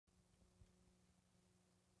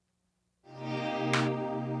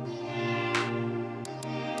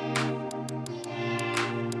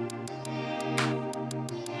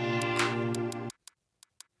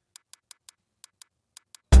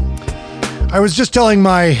I was just telling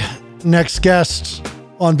my next guest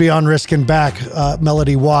on Beyond Risk and Back,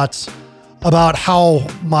 Melody Watts, about how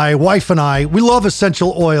my wife and we love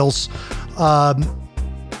essential oils.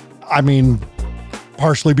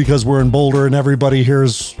 Partially because we're in Boulder and everybody here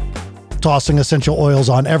is tossing essential oils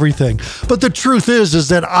on everything. But the truth is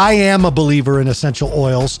that I am a believer in essential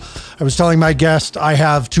oils. I was telling my guest I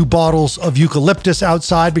have 2 bottles of eucalyptus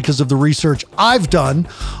outside because of the research I've done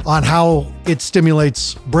on how it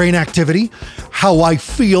stimulates brain activity, how I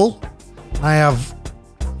feel. I have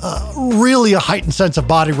really a heightened sense of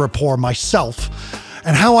body rapport myself,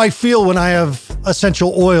 and how I feel when I have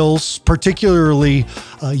essential oils, particularly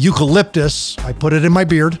eucalyptus. I put it in my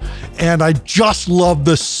beard, and I just love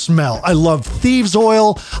the smell. I love thieves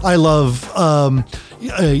oil. I love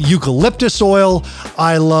eucalyptus oil.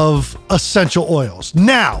 I love essential oils.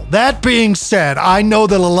 Now, that being said, I know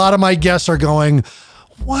that a lot of my guests are going,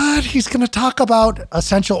 what? He's going to talk about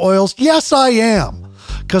essential oils? Yes, I am,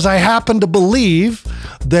 because I happen to believe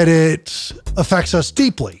that it affects us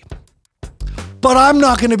deeply. But I'm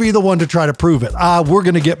not going to be the one to try to prove it. We're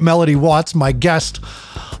going to get Melody Watts, my guest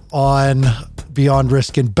on Beyond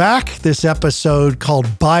Risk and Back, this episode called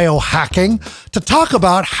Biohacking, to talk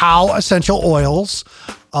about how essential oils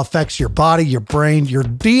affects your body, your brain, your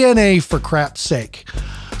DNA, for crap's sake.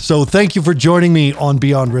 So thank you for joining me on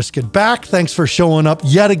Beyond Risk and Back. Thanks for showing up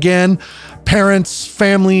yet again. Parents,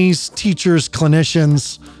 families, teachers,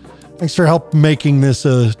 clinicians, thanks for help making this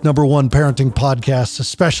a #1 parenting podcast,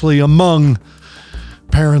 especially among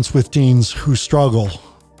parents with teens who struggle.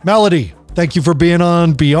 Melody, thank you for being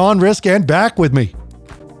on Beyond Risk and Back with me.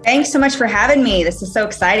 Thanks so much for having me. This is so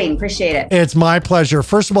exciting. Appreciate it. It's my pleasure.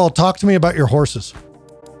 First of all, talk to me about your horses.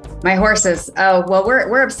 My horses. Oh, well,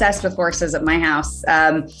 we're obsessed with horses at my house.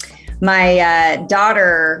 My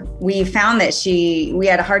daughter, we found that we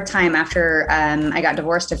had a hard time after I got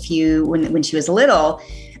divorced when she was little.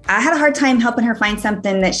 I had a hard time helping her find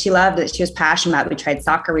something that she loved, that she was passionate about. We tried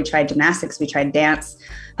soccer, we tried gymnastics, we tried dance.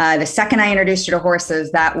 The second I introduced her to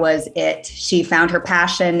horses, that was it. She found her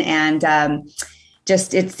passion, and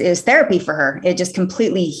it's therapy for her. It just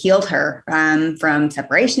completely healed her from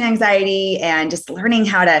separation anxiety, and just learning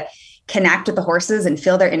how to connect with the horses and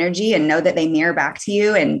feel their energy and know that they mirror back to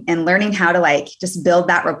you, and learning how to just build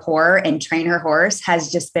that rapport and train her horse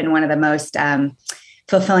has just been one of the most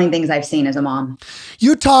fulfilling things I've seen as a mom.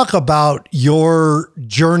 You talk about your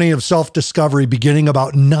journey of self-discovery beginning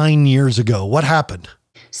about 9 years ago. What happened?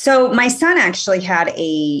 So my son actually had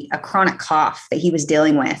a chronic cough that he was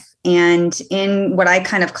dealing with. And in what I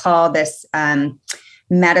kind of call this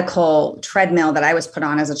medical treadmill that I was put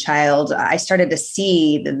on as a child, I started to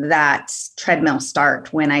see that treadmill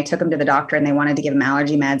start when I took him to the doctor and they wanted to give him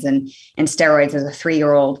allergy meds and steroids as a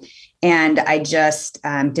 3-year-old. And I just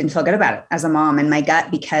didn't feel good about it as a mom. And my gut,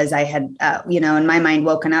 because I had, in my mind,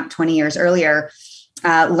 woken up 20 years earlier,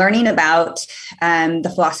 learning about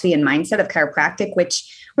the philosophy and mindset of chiropractic,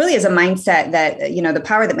 which really is a mindset that, the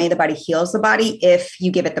power that made the body heals the body if you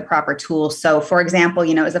give it the proper tools. So, for example,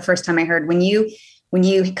 it was the first time I heard when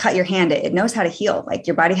you cut your hand, it knows how to heal. Like,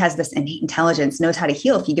 your body has this innate intelligence, knows how to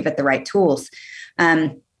heal if you give it the right tools.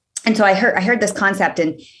 And so I heard this concept,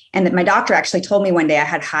 and that my doctor actually told me one day I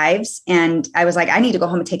had hives, and I was like, I need to go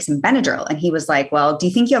home and take some Benadryl. And he was like, well, do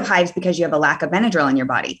you think you have hives because you have a lack of Benadryl in your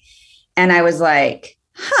body? And I was like,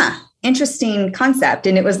 interesting concept.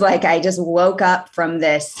 And it was like, I just woke up from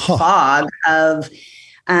this fog of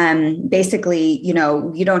basically, you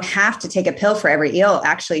don't have to take a pill for every ill.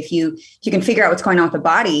 Actually, if you can figure out what's going on with the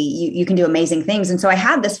body, you can do amazing things. And so I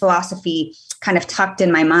had this philosophy kind of tucked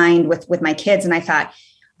in my mind with my kids. And I thought,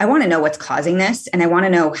 I want to know what's causing this. And I want to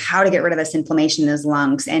know how to get rid of this inflammation in his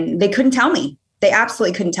lungs. And they couldn't tell me. They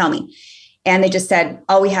absolutely couldn't tell me. And they just said,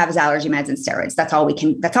 all we have is allergy meds and steroids. That's all we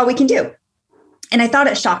can do. And I thought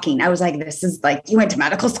it shocking. I was like, this is like, you went to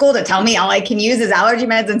medical school to tell me all I can use is allergy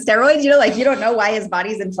meds and steroids, you don't know why his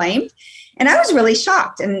body's inflamed. And I was really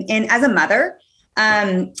shocked. And as a mother,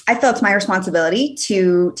 I felt it's my responsibility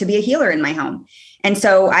to be a healer in my home. And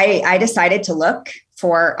so I decided to look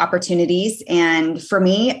for opportunities. And for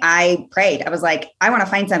me, I prayed. I was like, I want to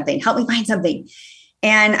find something. Help me find something.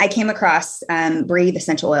 And I came across Breathe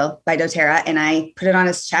Essential Oil by doTERRA, and I put it on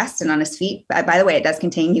his chest and on his feet. By the way, it does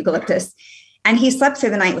contain eucalyptus. And he slept through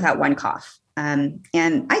the night without one cough. And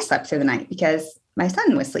I slept through the night because my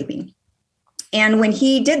son was sleeping. And when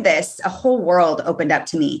he did this, a whole world opened up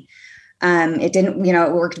to me. It didn't,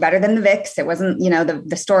 it worked better than the Vicks. It wasn't,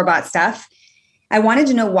 the store-bought stuff. I wanted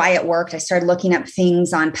to know why it worked. I started looking up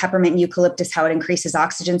things on peppermint and eucalyptus, how it increases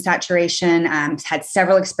oxygen saturation. Had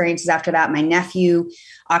several experiences after that. My nephew,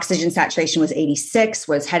 oxygen saturation was 86,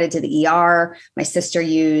 was headed to the ER. My sister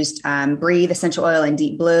used Breathe essential oil and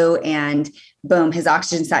Deep Blue, and boom, his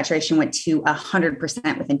oxygen saturation went to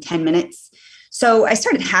 100% within 10 minutes. So I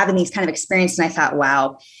started having these kind of experiences, and I thought,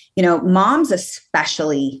 wow, moms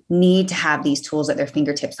especially need to have these tools at their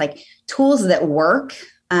fingertips, like tools that work.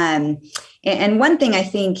 And one thing I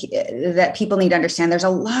think that people need to understand, there's a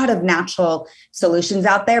lot of natural solutions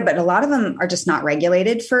out there, but a lot of them are just not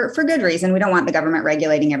regulated for good reason. We don't want the government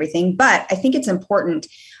regulating everything, but I think it's important,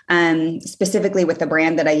 specifically with the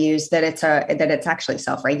brand that I use, that it's actually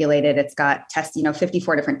self-regulated. It's got tests,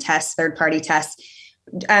 54 different tests, third-party tests,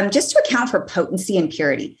 just to account for potency and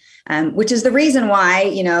purity, which is the reason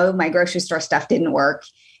why, my grocery store stuff didn't work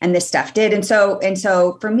and this stuff did. And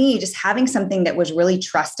so for me, just having something that was really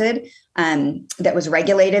trusted, that was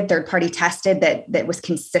regulated, third-party tested, that was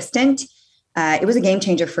consistent, it was a game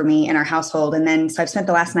changer for me in our household. And then, so I've spent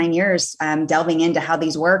the last 9 years delving into how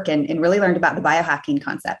these work and really learned about the biohacking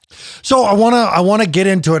concept. So I want to get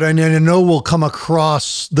into it. And I know we'll come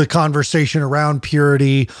across the conversation around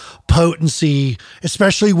purity, potency,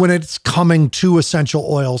 especially when it's coming to essential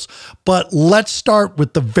oils. But let's start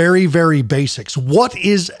with the very, very basics. What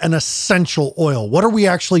is an essential oil? What are we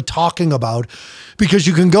actually talking about? Because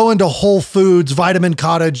you can go into Whole Foods, Vitamin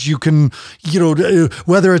Cottage, you can,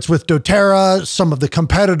 whether it's with doTERRA, some of the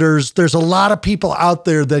competitors, there's a lot of people out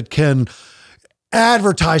there that can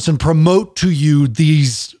advertise and promote to you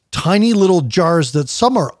these tiny little jars that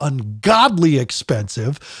some are ungodly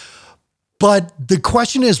expensive. But the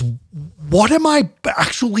question is, what am I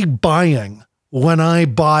actually buying when I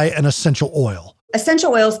buy an essential oil?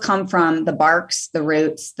 Essential oils come from the barks, the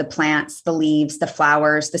roots, the plants, the leaves, the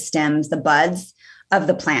flowers, the stems, the buds of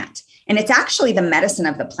the plant. And it's actually the medicine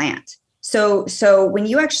of the plant. So when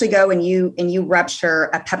you actually go and you rupture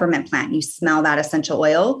a peppermint plant, you smell that essential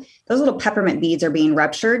oil, those little peppermint beads are being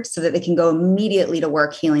ruptured so that they can go immediately to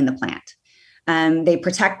work healing the plant. They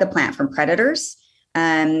protect the plant from predators.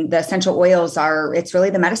 The essential oils it's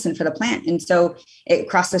really the medicine for the plant. And so it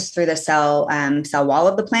crosses through the cell wall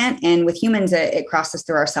of the plant. And with humans, it crosses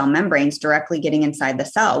through our cell membranes, directly getting inside the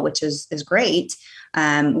cell, which is great.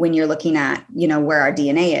 When you're looking at, where our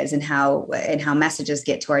DNA is and how messages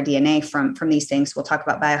get to our DNA from these things. We'll talk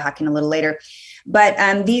about biohacking a little later.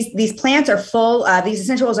 But these plants are full, these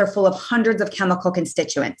essential oils are full of hundreds of chemical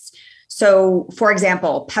constituents. So, for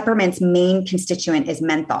example, peppermint's main constituent is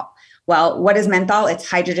menthol. Well, what is menthol? It's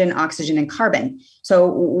hydrogen, oxygen, and carbon. So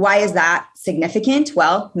why is that significant?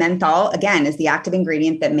 Well, menthol, again, is the active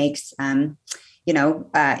ingredient that makes,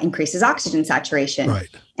 increases oxygen saturation, right,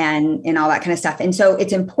 and all that kind of stuff. And so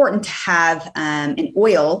it's important to have an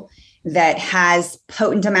oil that has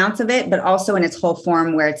potent amounts of it, but also in its whole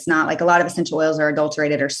form, where it's not like a lot of essential oils are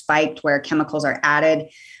adulterated or spiked, where chemicals are added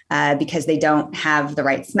because they don't have the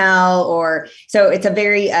right smell, so it's a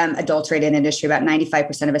very adulterated industry. About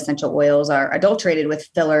 95% of essential oils are adulterated with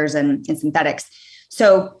fillers and synthetics.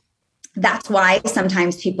 So that's why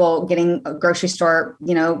sometimes people getting a grocery store,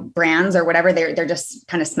 brands or whatever, they're just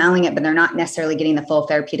kind of smelling it, but they're not necessarily getting the full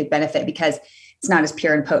therapeutic benefit because it's not as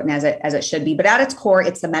pure and potent as it should be. But at its core,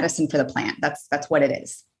 it's the medicine for the plant. That's what it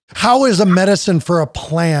is. How is a medicine for a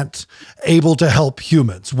plant able to help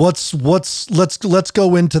humans? Let's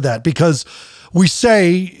go into that, because we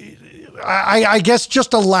say, I guess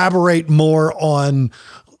just elaborate more on,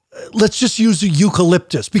 let's just use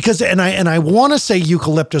eucalyptus, because, and I want to say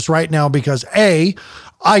eucalyptus right now because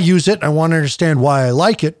I use it and I want to understand why I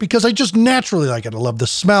like it, because I just naturally like it. I love the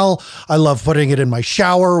smell. I love putting it in my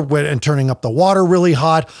shower and turning up the water really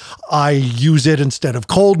hot. I use it instead of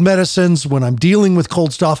cold medicines when I'm dealing with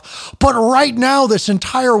cold stuff. But right now, this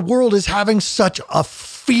entire world is having such a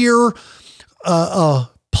fear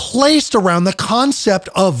placed around the concept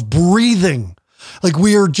of breathing. Like,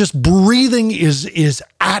 we are just breathing is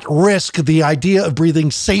at risk. The idea of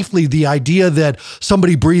breathing safely, the idea that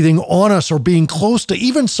somebody breathing on us or being close to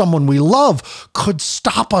even someone we love could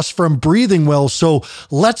stop us from breathing well. So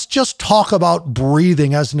let's just talk about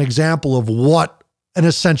breathing as an example of what an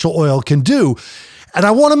essential oil can do. And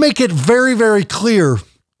I want to make it very, very clear,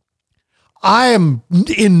 I am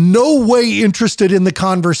in no way interested in the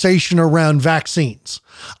conversation around vaccines.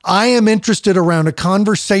 I am interested around a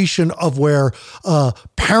conversation of where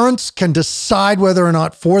parents can decide whether or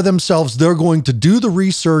not for themselves they're going to do the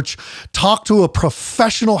research, talk to a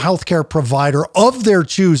professional healthcare provider of their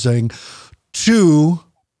choosing to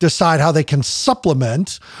decide how they can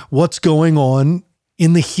supplement what's going on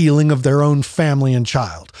in the healing of their own family and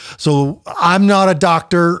child. So I'm not a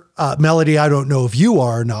doctor, Melody. I don't know if you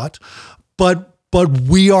are or not, but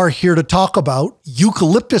we are here to talk about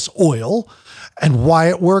eucalyptus oil and why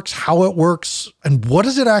it works, how it works, and what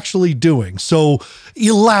is it actually doing. So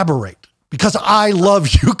elaborate. Because I love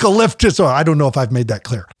eucalyptus oil. I don't know if I've made that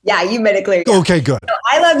clear. Yeah, you made it clear. Okay, good. So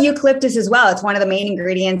I love eucalyptus as well. It's one of the main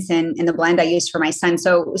ingredients in the blend I use for my son.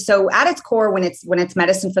 So at its core, when it's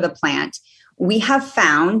medicine for the plant, we have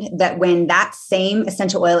found that when that same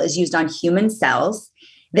essential oil is used on human cells,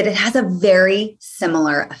 that it has a very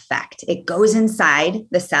similar effect. It goes inside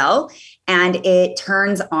the cell and it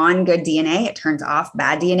turns on good DNA. It turns off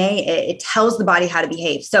bad DNA. It tells the body how to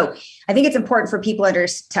behave. So I think it's important for people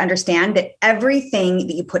to understand that everything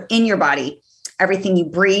that you put in your body, everything you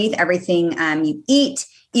breathe, everything you eat,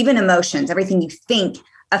 even emotions, everything you think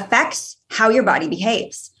affects how your body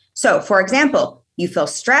behaves. So for example, you feel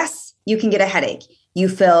stress, you can get a headache. You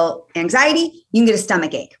feel anxiety, you can get a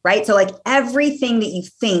stomach ache, right? So like everything that you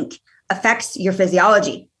think affects your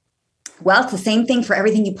physiology. Well, it's the same thing for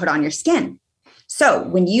everything you put on your skin. So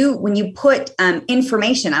when you put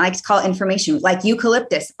information, I like to call it information, like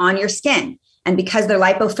eucalyptus on your skin, and because they're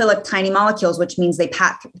lipophilic tiny molecules, which means they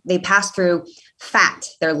pass through fat,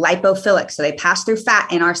 they're lipophilic. So they pass through fat,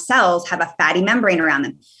 and our cells have a fatty membrane around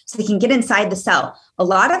them. So they can get inside the cell. A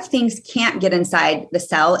lot of things can't get inside the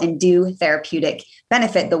cell and do therapeutic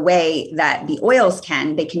benefit the way that the oils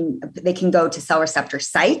can. They can go to cell receptor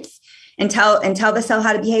sites and tell the cell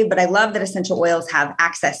how to behave. But I love that essential oils have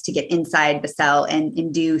access to get inside the cell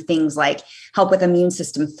and do things like help with immune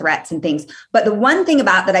system threats and things. But the one thing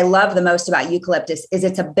that I love the most about eucalyptus is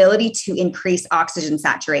its ability to increase oxygen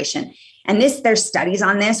saturation. And there's studies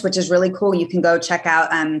on this, which is really cool. You can go check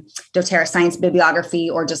out doTERRA Science Bibliography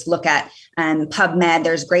or just look at PubMed.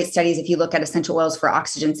 There's great studies if you look at essential oils for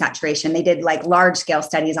oxygen saturation. They did like large scale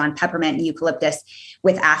studies on peppermint and eucalyptus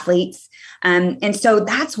with athletes. And so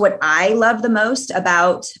that's what I love the most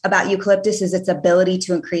about eucalyptus is its ability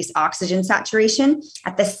to increase oxygen saturation.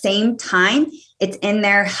 At the same time, it's in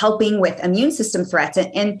there helping with immune system threats.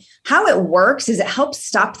 And how it works is it helps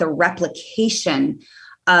stop the replication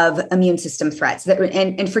of immune system threats.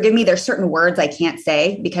 And forgive me, there's certain words I can't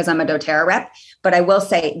say because I'm a doTERRA rep, but I will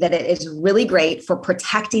say that it is really great for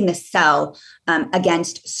protecting the cell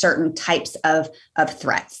against certain types of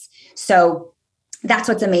threats. So that's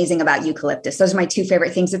what's amazing about eucalyptus. Those are my two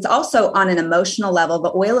favorite things. It's also on an emotional level,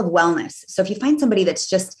 the oil of wellness. So if you find somebody that's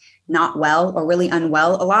just not well or really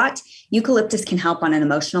unwell a lot, eucalyptus can help on an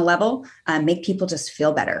emotional level, make people just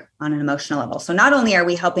feel better on an emotional level. So not only are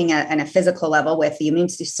we helping at a physical level with the immune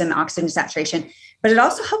system, oxygen saturation, but it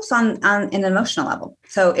also helps on an emotional level.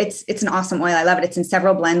 So it's an awesome oil. I love it. It's in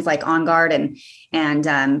several blends like On Guard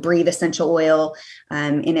and Breathe Essential Oil,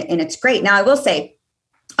 and it's great. Now I will say,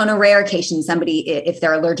 on a rare occasion, somebody, if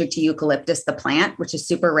they're allergic to eucalyptus, the plant, which is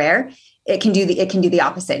super rare, it can do the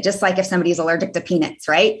opposite. Just like if somebody's allergic to peanuts,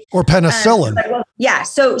 right? Or penicillin. Yeah.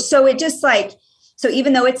 So it just like, so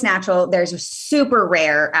even though it's natural, there's a super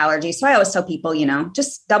rare allergy. So I always tell people,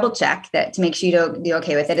 just double check that to make sure you do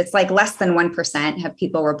okay with it. It's like less than 1% have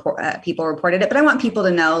people reported it, but I want people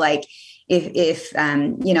to know, like, if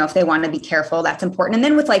they want to be careful, that's important. And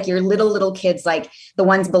then with like your little kids, like the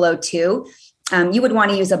ones below 2, you would want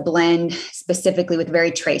to use a blend specifically with very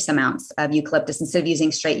trace amounts of eucalyptus instead of using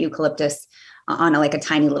straight eucalyptus on a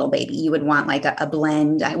tiny little baby. You would want like a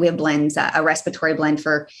blend. We have blends, a respiratory blend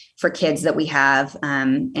for kids that we have,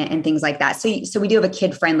 and things like that. So we do have a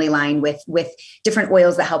kid-friendly line with different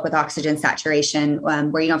oils that help with oxygen saturation,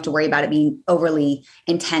 where you don't have to worry about it being overly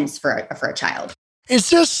intense for a child.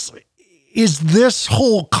 Is this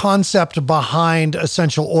whole concept behind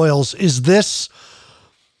essential oils, is this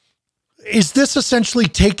essentially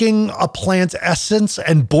taking a plant's essence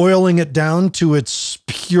and boiling it down to its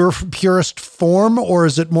purest form, or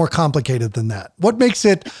is it more complicated than that? What makes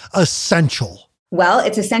it essential? Well,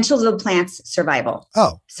 it's essential to the plant's survival.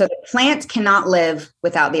 Oh. So the plant cannot live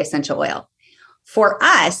without the essential oil. For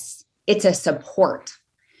us, it's a support.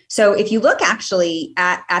 So if you look actually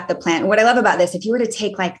at the plant, what I love about this, if you were to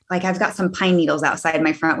take like I've got some pine needles outside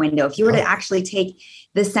my front window, if you were to actually take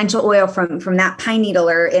the essential oil from that pine needle,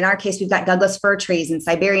 or in our case, we've got Douglas fir trees and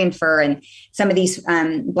Siberian fir and some of these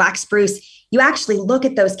black spruce, you actually look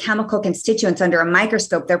at those chemical constituents under a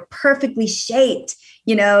microscope. They're perfectly shaped,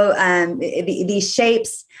 these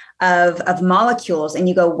shapes of molecules. And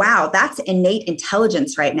you go, wow, that's innate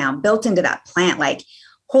intelligence right now built into that plant. Like,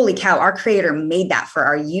 holy cow, our creator made that for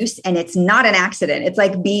our use. And it's not an accident. It's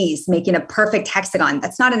like bees making a perfect hexagon.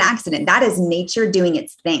 That's not an accident. That is nature doing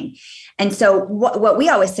its thing. And so what we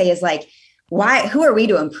always say is like, who are we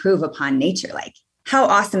to improve upon nature? Like, how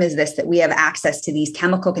awesome is this that we have access to these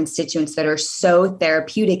chemical constituents that are so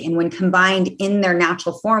therapeutic, and when combined in their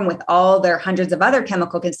natural form with all their hundreds of other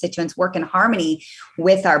chemical constituents, work in harmony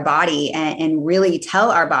with our body and really tell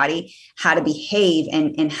our body how to behave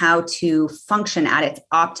and how to function at its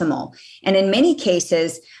optimal. And in many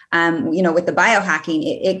cases, with the biohacking,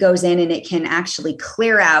 it goes in and it can actually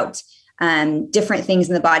clear out different things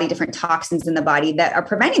in the body, different toxins in the body that are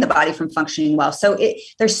preventing the body from functioning well. So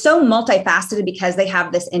they're so multifaceted because they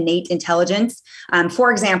have this innate intelligence.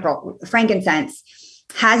 For example, frankincense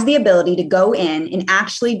has the ability to go in and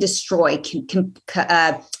actually destroy,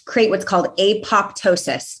 create what's called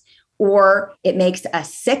apoptosis, or it makes a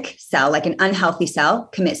sick cell, like an unhealthy cell,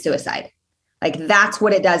 commit suicide. Like that's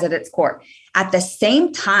what it does at its core. At the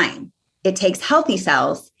same time, it takes healthy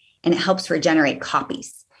cells and it helps regenerate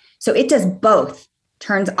copies. So it does both,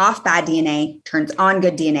 turns off bad DNA, turns on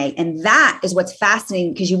good DNA. And that is what's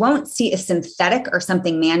fascinating, because you won't see a synthetic or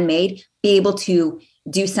something man-made be able to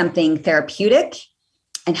do something therapeutic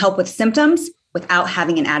and help with symptoms without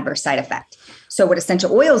having an adverse side effect. So what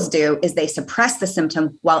essential oils do is they suppress the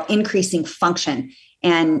symptom while increasing function.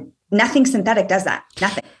 And nothing synthetic does that,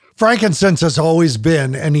 nothing. Frankincense has always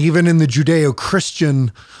been, and even in the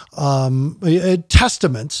Judeo-Christian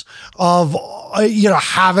testaments of,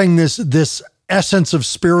 having this essence of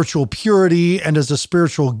spiritual purity and as a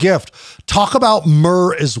spiritual gift. Talk about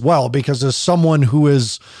myrrh as well, because as someone who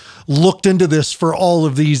has looked into this for all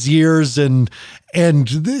of these years and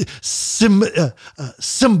the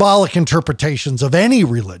symbolic interpretations of any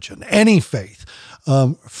religion, any faith,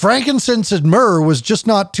 frankincense and myrrh was just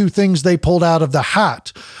not two things they pulled out of the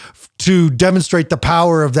hat to demonstrate the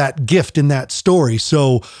power of that gift in that story.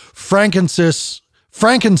 So frankincense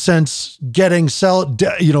getting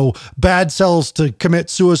bad cells to commit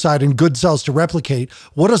suicide and good cells to replicate.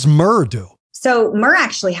 What does myrrh do? So myrrh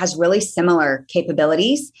actually has really similar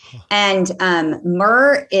capabilities, and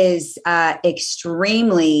myrrh is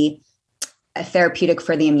extremely therapeutic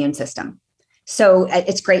for the immune system. So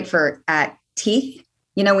it's great for teeth.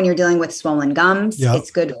 When you're dealing with swollen gums, Yep.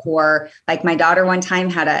 It's good for, like, my daughter one time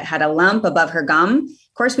had a lump above her gum.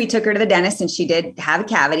 Of course, we took her to the dentist and she did have a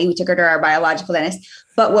cavity. We took her to our biological dentist.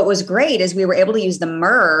 But what was great is we were able to use the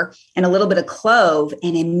myrrh and a little bit of clove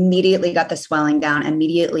and immediately got the swelling down.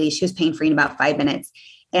 Immediately, she was pain-free in about 5 minutes.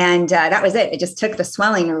 And that was it. It just took the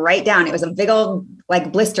swelling right down. It was a big old,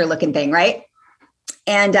 like, blister looking thing, right?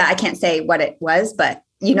 And I can't say what it was, but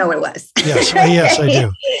you know what it was. Yes, I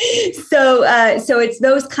do. So it's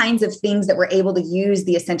those kinds of things that we're able to use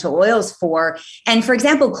the essential oils for. And for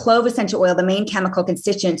example, clove essential oil, the main chemical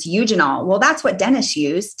constituent, eugenol. Well, that's what dentists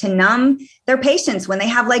use to numb their patients when they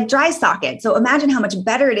have like dry sockets. So imagine how much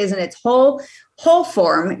better it is in its whole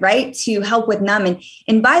form, right? To help with numbing.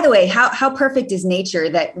 And by the way, how perfect is nature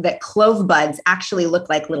that clove buds actually look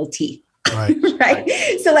like little teeth. Right.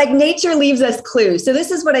 Right. So like nature leaves us clues. So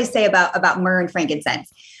this is what I say about myrrh and frankincense.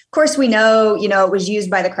 Of course, we know, it was used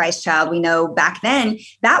by the Christ child. We know back then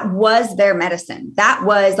that was their medicine. That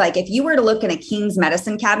was like, if you were to look in a king's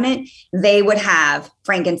medicine cabinet, they would have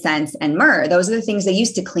frankincense and myrrh. Those are the things they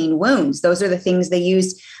used to clean wounds. Those are the things they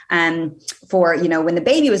used for, when the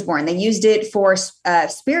baby was born. They used it for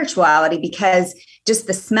spirituality, because just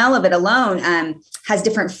the smell of it alone has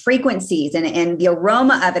different frequencies, and the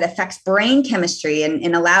aroma of it affects brain chemistry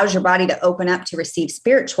and allows your body to open up to receive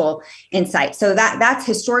spiritual insight. So that's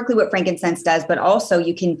historically what frankincense does, but also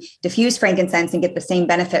you can diffuse frankincense and get the same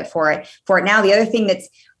benefit for it now. The other thing that's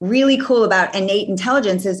really cool about innate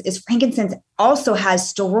intelligence is frankincense also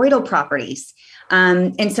has steroidal properties.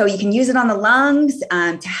 And so you can use it on the lungs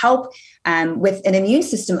to help with an immune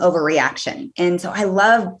system overreaction. And so I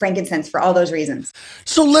love frankincense for all those reasons.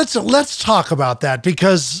 So let's talk about that,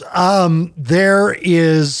 because there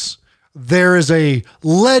is a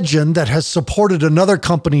legend that has supported another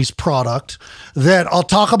company's product that I'll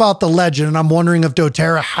talk about the legend. And I'm wondering if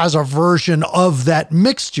doTERRA has a version of that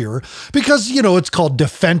mixture, because, it's called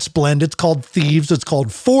Defense Blend. It's called Thieves. It's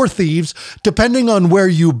called For Thieves, depending on where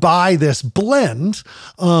you buy this blend.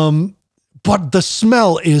 But the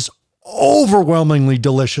smell is overwhelmingly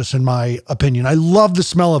delicious, in my opinion. I love the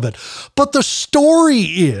smell of it. But the story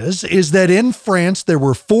is that in France, there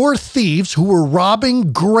were 4 thieves who were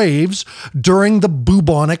robbing graves during the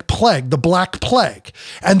bubonic plague, the Black Plague,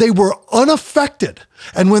 and they were unaffected.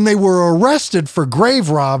 And when they were arrested for grave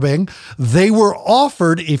robbing, they were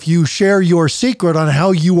offered, if you share your secret on how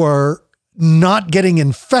you are not getting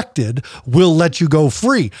infected will let you go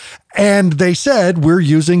free. And they said, we're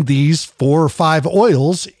using these 4 or 5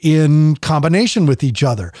 oils in combination with each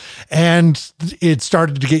other. And it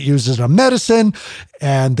started to get used as a medicine,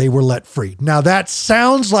 and they were let free. Now, that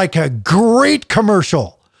sounds like a great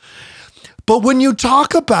commercial. But when you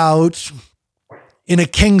talk about in a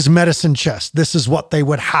king's medicine chest, this is what they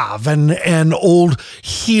would have, and old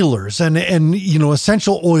healers and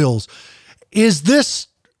essential oils. Is this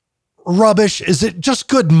rubbish? Is it just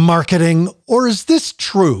good marketing, or is this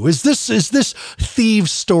true? Is this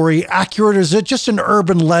thieves' story accurate? Or is it just an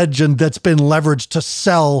urban legend that's been leveraged to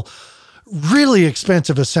sell really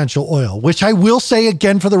expensive essential oil? Which I will say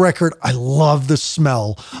again for the record, I love the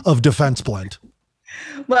smell of Defense Blend.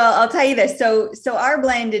 Well, I'll tell you this. So our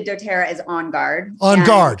blend at doTERRA is On Guard. On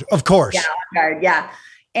Guard, of course. Yeah, On Guard. Yeah.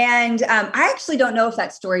 And I actually don't know if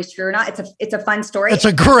that story is true or not. It's a fun story. It's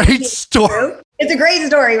a great story. It's a great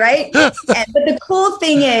story, right? But the cool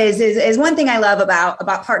thing is one thing I love about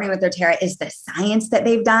partnering with doTERRA is the science that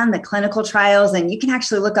they've done, the clinical trials, and you can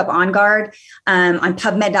actually look up On Guard on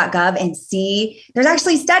PubMed.gov and see there's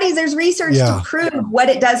actually studies, there's research to prove what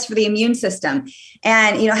it does for the immune system.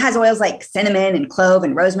 And it has oils like cinnamon and clove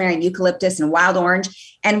and rosemary and eucalyptus and wild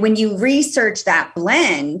orange. And when you research that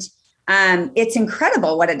blend, it's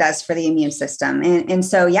incredible what it does for the immune system. And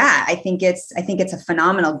so, yeah, I think it's a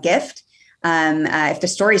phenomenal gift. If the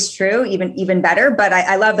story's true, even better. But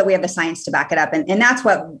I love that we have the science to back it up. And that's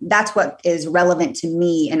what is relevant to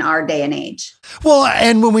me in our day and age. Well,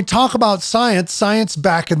 and when we talk about science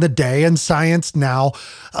back in the day and science now,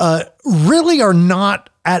 really are not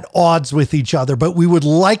at odds with each other, but we would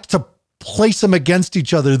like to place them against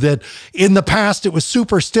each other, that in the past it was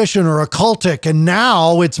superstition or occultic, and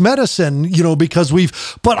now it's medicine, because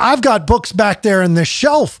but I've got books back there in the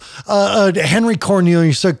shelf, Henry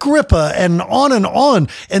Cornelius Agrippa and on,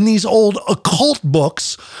 and these old occult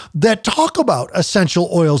books that talk about essential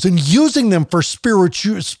oils and using them for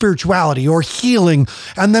spirituality or healing.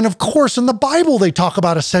 And then of course in the Bible, they talk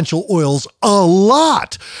about essential oils a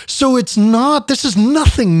lot. So this is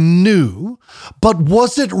nothing new, but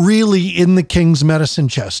was it really in the king's medicine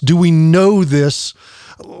chest? Do we know this?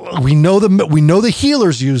 We know the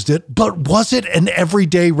healers used it, but was it an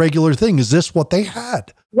everyday regular thing? Is this what they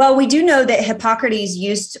had? Well, we do know that Hippocrates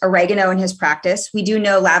used oregano in his practice. We do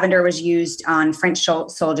know lavender was used on French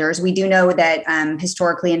soldiers. We do know that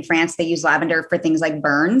historically in France, they used lavender for things like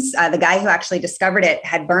burns. The guy who actually discovered it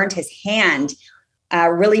had burned his hand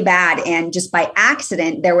really bad. And just by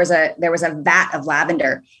accident, there was a vat of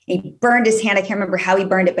lavender. He burned his hand. I can't remember how he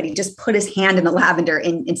burned it, but he just put his hand in the lavender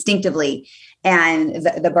instinctively. And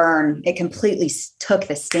the burn, it completely took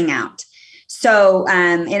the sting out. So,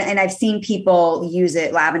 and I've seen people use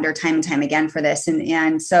lavender time and time again for this.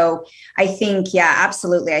 And so I think, yeah,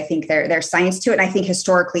 absolutely. I think there's science to it. And I think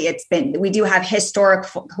historically we do have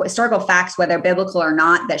historical facts, whether biblical or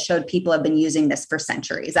not, that showed people have been using this for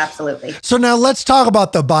centuries. Absolutely. So now let's talk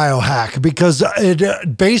about the biohack, because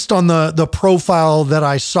based on the profile that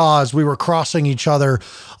I saw as we were crossing each other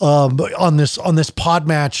on this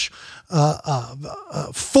Podmatch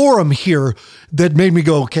forum here, that made me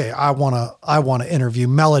go, okay, I want to interview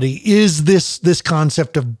Melody. Is this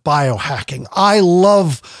concept of biohacking? I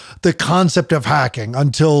love the concept of hacking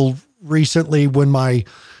until recently, when my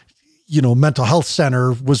mental health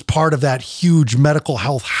center was part of that huge medical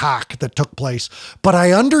health hack that took place. But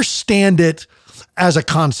I understand it as a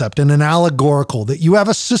concept and an allegorical, that you have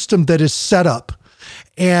a system that is set up,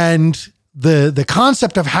 and the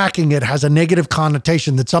concept of hacking it has a negative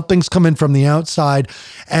connotation, that something's come in from the outside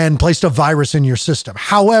and placed a virus in your system.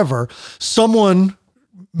 However,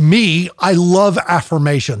 I love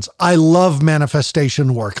affirmations. I love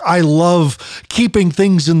manifestation work. I love keeping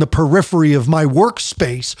things in the periphery of my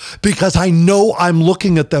workspace, because I know I'm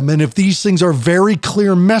looking at them. And if these things are very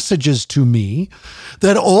clear messages to me,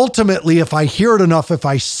 that ultimately, if I hear it enough, if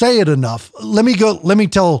I say it enough, let me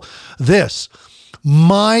tell this.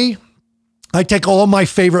 I take all my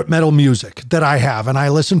favorite metal music that I have, and I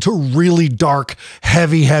listen to really dark,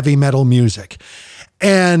 heavy metal music.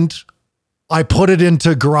 And I put it into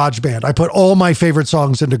GarageBand. I put all my favorite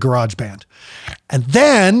songs into GarageBand. And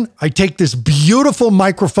then I take this beautiful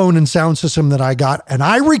microphone and sound system that I got, and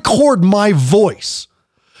I record my voice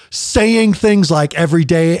saying things like, every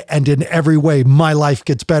day and in every way, my life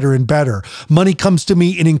gets better and better. Money comes to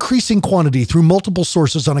me in increasing quantity through multiple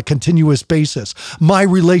sources on a continuous basis. My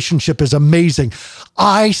relationship is amazing.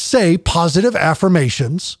 I say positive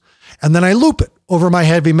affirmations, and then I loop it over my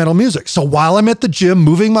heavy metal music. So while I'm at the gym,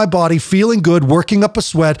 moving my body, feeling good, working up a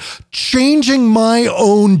sweat, changing my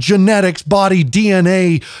own genetics, body,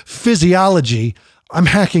 DNA, physiology, I'm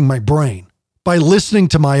hacking my brain. by listening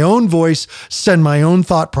to my own voice, send my own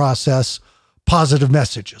thought process, positive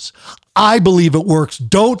messages. I believe it works.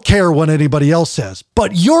 Don't care what anybody else says.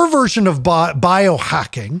 But your version of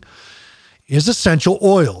biohacking is essential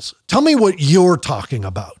oils. Tell me what you're talking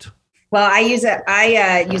about. Well, I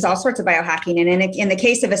use all sorts of biohacking, and in the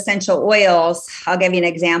case of essential oils, I'll give you an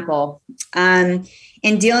example.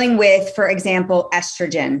 In dealing with, for example,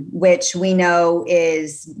 estrogen, which we know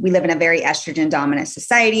we live in a very estrogen dominant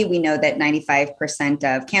society. We know that 95%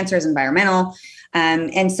 of cancer is environmental.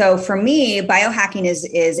 And so for me, biohacking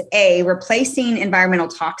is replacing environmental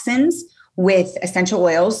toxins with essential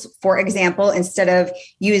oils. For example, instead of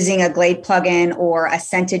using a Glade plug-in or a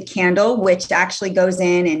scented candle, which actually goes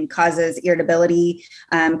in and causes irritability,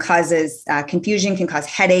 causes confusion, can cause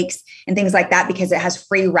headaches and things like that, because it has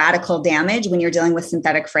free radical damage when you're dealing with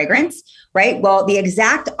synthetic fragrance, right? Well, the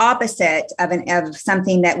exact opposite of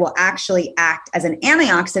something that will actually act as an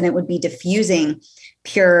antioxidant would be diffusing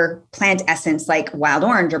pure plant essence like wild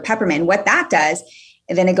orange or peppermint. What that does,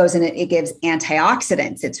 and then it goes in, it gives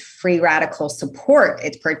antioxidants. It's free radical support.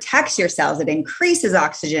 It protects your cells. It increases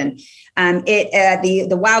oxygen.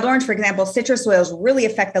 The wild orange, for example, citrus oils really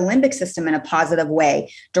affect the limbic system in a positive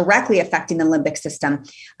way, directly affecting the limbic system.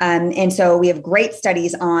 And so we have great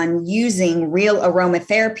studies on using real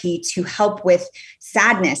aromatherapy to help with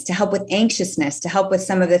sadness, to help with anxiousness, to help with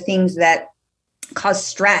some of the things that cause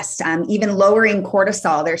stress, even lowering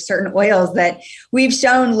cortisol. There's certain oils that we've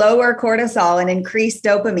shown lower cortisol and increase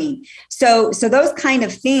dopamine. So those kind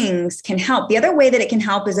of things can help. The other way that it can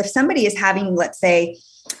help is if somebody is having, let's say,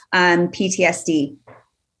 PTSD.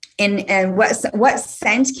 And what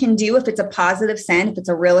scent can do, if it's a positive scent, if it's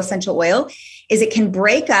a real essential oil, is it can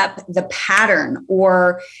break up the pattern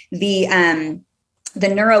or the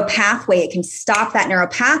neural pathway. It can stop that neural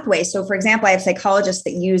pathway. So for example, I have psychologists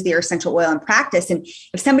that use the essential oil in practice. And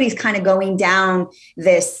if somebody's kind of going down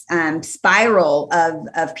this spiral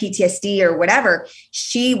of PTSD or whatever,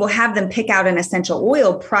 she will have them pick out an essential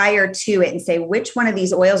oil prior to it and say, which one of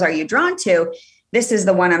these oils are you drawn to? This is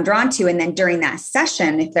the one I'm drawn to. And then during that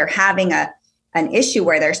session, if they're having an issue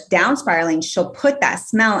where they're down spiraling, she'll put that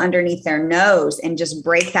smell underneath their nose and just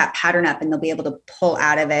break that pattern up, and they'll be able to pull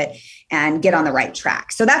out of it and get on the right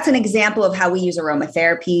track. So that's an example of how we use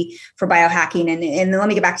aromatherapy for biohacking. And let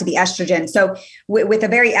me get back to the estrogen. So with a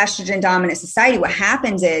very estrogen dominant society, what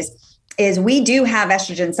happens is we do have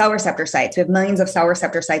estrogen cell receptor sites. We have millions of cell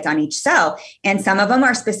receptor sites on each cell, and some of them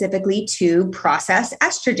are specifically to process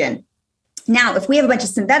estrogen. Now, if we have a bunch of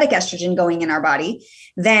synthetic estrogen going in our body,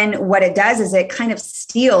 then what it does is it kind of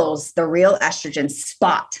steals the real estrogen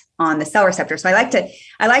spot on the cell receptor. So I like to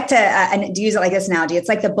use it like this analogy. It's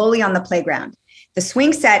like the bully on the playground. The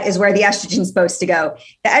swing set is where the estrogen is supposed to go.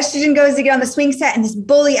 The estrogen goes to get on the swing set, and this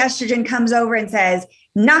bully estrogen comes over and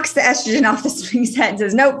knocks the estrogen off the swing set and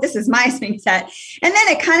says, nope, this is my swing set. And then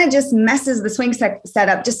it kind of just messes the swing set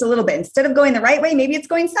up just a little bit. Instead of going the right way, maybe it's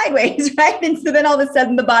going sideways, right? And so then all of a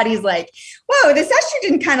sudden the body's like, whoa, this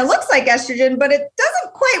estrogen kind of looks like estrogen, but it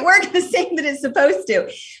doesn't quite work the same that it's supposed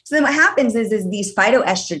to. So then what happens is these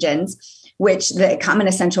phytoestrogens, which the common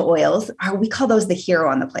essential oils are, we call those the hero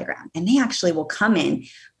on the playground. And they actually will come in,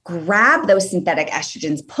 grab those synthetic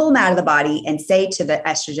estrogens, pull them out of the body, and say to the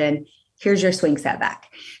estrogen, here's your swing set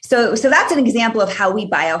back. So that's an example of how we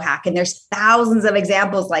biohack. And there's thousands of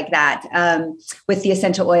examples like that with the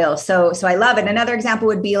essential oils. So I love it. Another example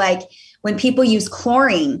would be like when people use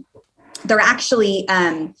chlorine, they're actually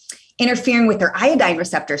interfering with their iodine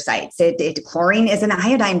receptor sites. Chlorine is an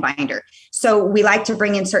iodine binder. So we like to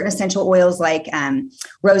bring in certain essential oils like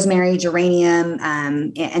rosemary, geranium,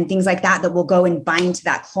 and things like that will go and bind to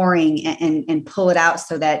that chlorine and pull it out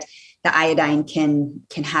so that the iodine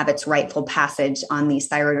can have its rightful passage on these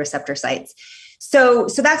thyroid receptor sites. So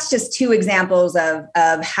that's just two examples of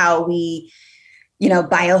how we,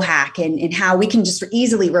 biohack and how we can just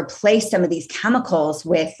easily replace some of these chemicals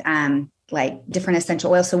with like different essential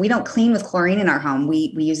oils. So we don't clean with chlorine in our home.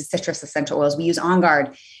 We use citrus essential oils. We use On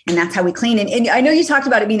Guard, and that's how we clean. And I know you talked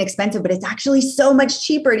about it being expensive, but it's actually so much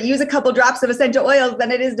cheaper to use a couple drops of essential oils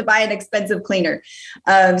than it is to buy an expensive cleaner.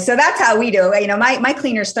 So that's how we do it. My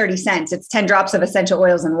cleaner is 30 cents. It's 10 drops of essential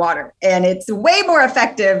oils and water. And it's way more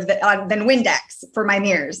effective than Windex for my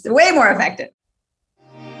mirrors. Way more effective.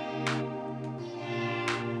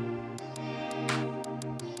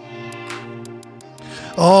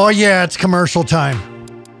 Oh, yeah, it's commercial time.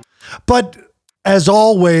 But as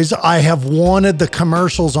always, I have wanted the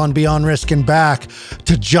commercials on Beyond Risk and Back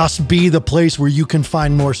to just be the place where you can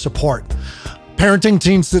find more support. Parenting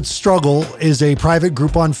Teens That Struggle is a private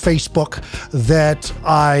group on Facebook that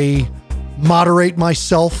I moderate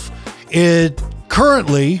myself. It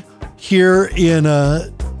currently here in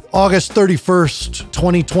August 31st,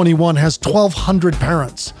 2021 has 1,200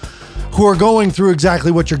 parents who are going through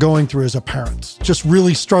exactly what you're going through as a parent, just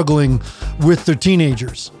really struggling with their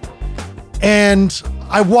teenagers. And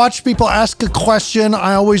I watch people ask a question.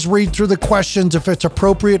 I always read through the questions. If it's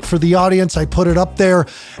appropriate for the audience, I put it up there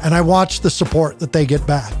and I watch the support that they get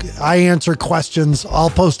back. I answer questions. I'll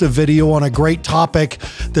post a video on a great topic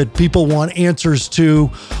that people want answers to,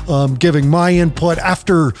 giving my input.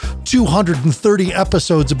 After 230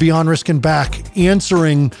 episodes of Beyond Risk and Back,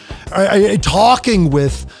 talking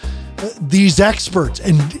with these experts,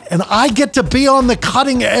 and I get to be on the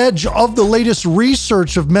cutting edge of the latest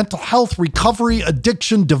research of mental health, recovery,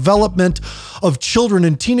 addiction, development of children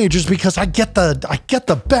and teenagers, because I get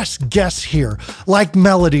the best guests here, like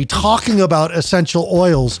Melody, talking about essential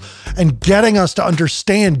oils and getting us to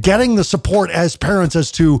understand, getting the support as parents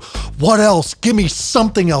as to what else, give me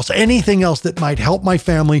something else, anything else that might help my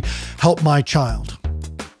family, help my child.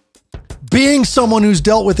 Being someone who's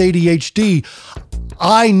dealt with ADHD,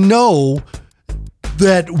 I know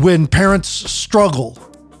that when parents struggle,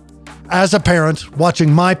 as a parent,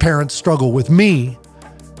 watching my parents struggle with me,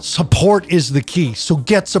 support is the key. So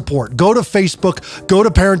get support. Go to Facebook, go to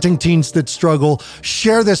Parenting Teens That Struggle,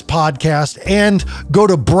 share this podcast, and go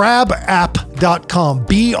to brabapp.com,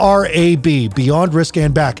 B-R-A-B, Beyond Risk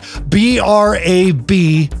and Back,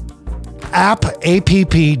 B-R-A-B,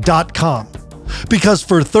 app.com. Because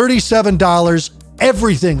for $37,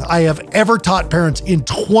 everything I have ever taught parents in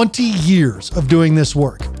 20 years of doing this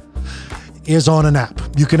work is on an app.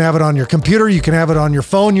 You can have it on your computer. You can have it on your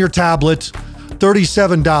phone, your tablet.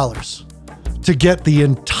 $37 to get the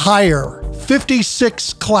entire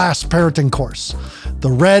 56 class parenting course,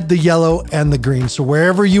 the red, the yellow, and the green. So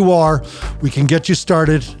wherever you are, we can get you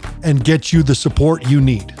started and get you the support you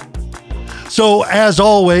need. So as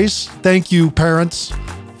always, thank you, parents,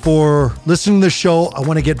 for listening to the show. I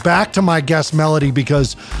want to get back to my guest, Melody,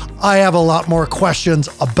 because I have a lot more questions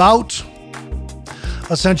about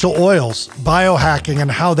essential oils, biohacking, and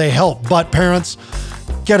how they help. But parents,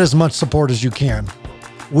 get as much support as you can.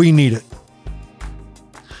 We need it.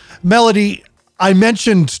 Melody, I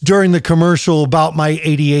mentioned during the commercial about my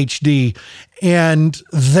ADHD, and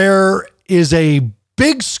there is a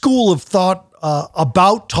big school of thought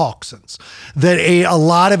about toxins, that a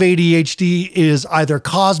lot of ADHD is either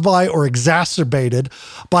caused by or exacerbated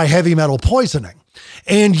by heavy metal poisoning.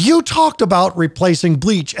 And you talked about replacing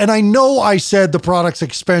bleach. And I know I said the product's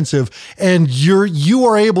expensive, and you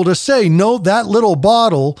are able to say, no, that little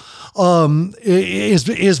bottle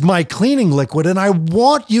is my cleaning liquid. And I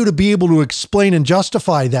want you to be able to explain and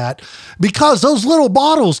justify that, because those little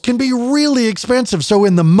bottles can be really expensive. So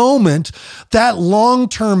in the moment, that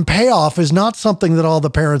long-term payoff is not something that all the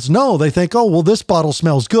parents know. They think, oh, well, this bottle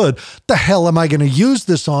smells good. The hell am I going to use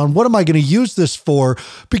this on? What am I going to use this for?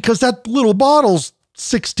 Because that little bottle's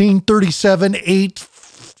 16, 37, 8,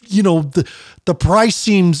 the price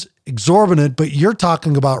seems exorbitant, but you're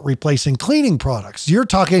talking about replacing cleaning products. You're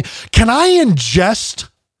talking, can I ingest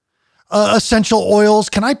essential oils?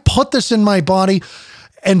 Can I put this in my body?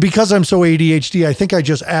 And because I'm so ADHD, I think I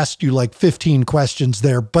just asked you like 15 questions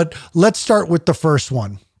there, but let's start with the first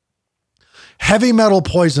one. Heavy metal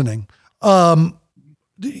poisoning.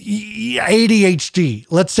 ADHD.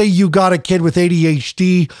 Let's say you got a kid with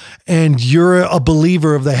ADHD and you're a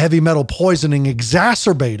believer of the heavy metal poisoning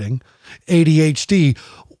exacerbating ADHD.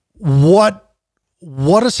 What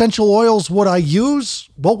essential oils would I use?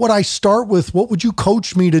 What would I start with? What would you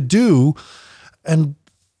coach me to do? And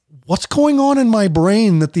what's going on in my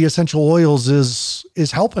brain that the essential oils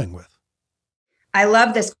is helping with? I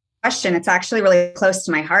love this question. It's actually really close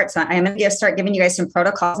to my heart. So I'm going to start giving you guys some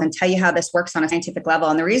protocols and tell you how this works on a scientific level.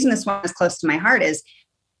 And the reason this one is close to my heart is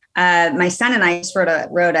my son and I just wrote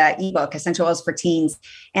a ebook, Essential Oils for Teens.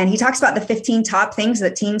 And he talks about the 15 top things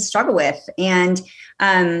that teens struggle with. And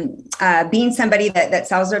being somebody that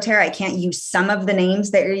sells doTERRA, I can't use some of the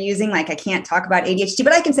names that you're using. Like I can't talk about ADHD,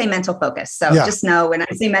 but I can say mental focus. So just know when I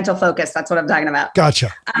say mental focus, that's what I'm talking about.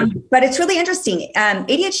 Gotcha. But it's really interesting.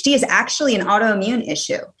 ADHD is actually an autoimmune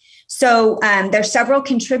issue. So there's several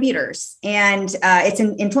contributors, and it's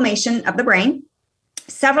an inflammation of the brain.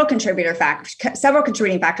 Several contributing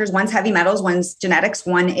factors. One's heavy metals, one's genetics,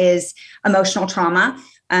 one is emotional trauma.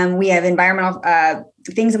 We have environmental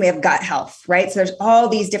things, and we have gut health, right? So there's all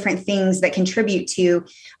these different things that contribute to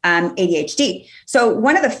ADHD. So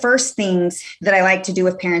one of the first things that I like to do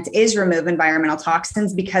with parents is remove environmental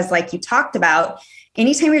toxins, because like you talked about,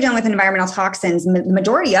 anytime you're dealing with environmental toxins, the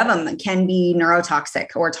majority of them can be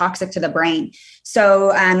neurotoxic or toxic to the brain.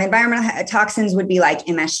 So environmental toxins would be like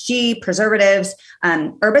MSG, preservatives,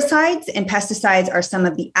 herbicides, and pesticides are some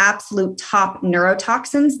of the absolute top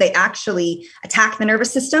neurotoxins. They actually attack the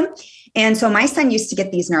nervous system. And so my son used to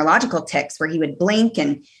get these neurological tics where he would blink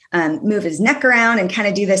and move his neck around and kind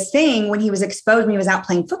of do this thing when he was exposed when he was out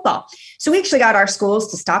playing football. So we actually got our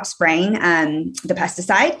schools to stop spraying the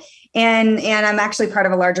pesticide. And I'm actually part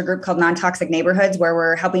of a larger group called Non-Toxic Neighborhoods, where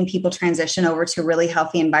we're helping people transition over to really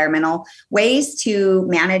healthy environmental ways to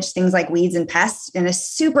manage things like weeds and pests in a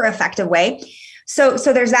super effective way. So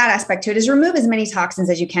there's that aspect to it, is remove as many toxins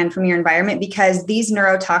as you can from your environment, because these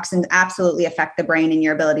neurotoxins absolutely affect the brain and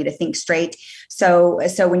your ability to think straight. So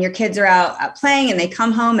when your kids are out playing and they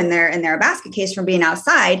come home and they're a basket case from being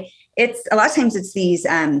outside, it's a lot of times it's these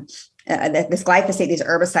this glyphosate, these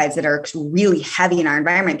herbicides that are really heavy in our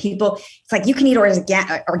environment. People, it's like you can eat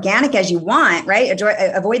organic as you want, right?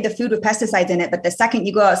 Avoid the food with pesticides in it. But the second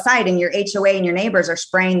you go outside and your HOA and your neighbors are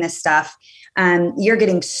spraying this stuff, you're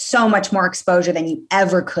getting so much more exposure than you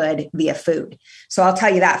ever could via food. So I'll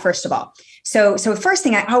tell you that first of all. So first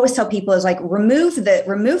thing I always tell people is like remove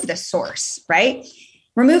the source, right?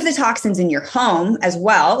 Remove the toxins in your home as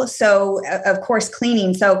well. So of course,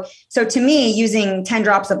 cleaning. So to me, using 10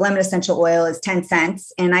 drops of lemon essential oil is 10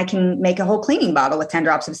 cents, and I can make a whole cleaning bottle with 10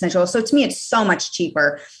 drops of essential oil. So to me, it's so much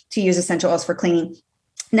cheaper to use essential oils for cleaning.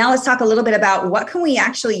 Now let's talk a little bit about what can we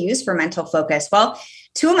actually use for mental focus. Well,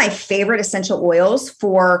 two of my favorite essential oils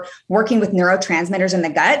for working with neurotransmitters in the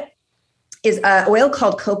gut is an oil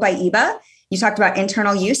called Copaiba. You talked about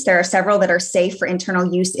internal use. There are several that are safe for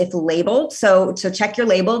internal use if labeled. So check your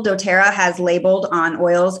label. doTERRA has labeled on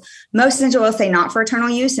oils. Most essential oils say not for internal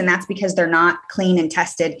use, and that's because they're not clean and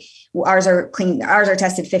tested. Ours are clean. Ours are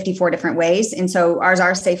tested 54 different ways. And so ours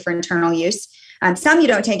are safe for internal use. Some you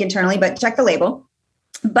don't take internally, but check the label.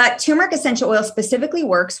 But turmeric essential oil specifically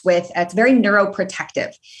works with, it's very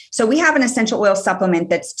neuroprotective. So we have an essential oil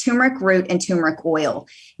supplement that's turmeric root and turmeric oil.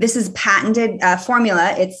 This is patented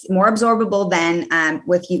formula. It's more absorbable than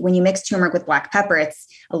when you mix turmeric with black pepper. It's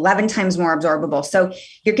 11 times more absorbable. So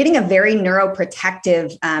you're getting a very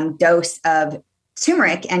neuroprotective dose of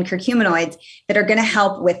turmeric and curcuminoids that are going to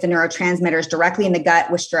help with the neurotransmitters directly in the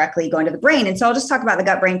gut, which directly go into the brain. And so I'll just talk about the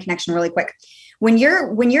gut-brain connection really quick. When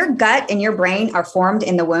your gut and your brain are formed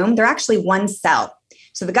in the womb, they're actually one cell.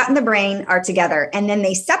 So the gut and the brain are together, and then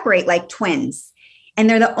they separate like twins. And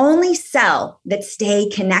they're the only cell that stay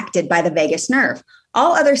connected by the vagus nerve.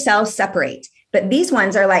 All other cells separate, but these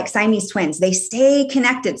ones are like Siamese twins. They stay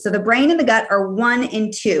connected. So the brain and the gut are 1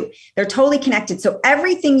 and 2. They're totally connected. So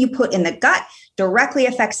everything you put in the gut directly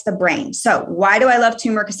affects the brain. So why do I love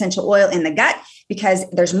turmeric essential oil in the gut? Because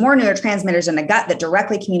there's more neurotransmitters in the gut that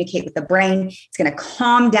directly communicate with the brain. It's going to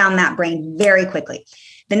calm down that brain very quickly.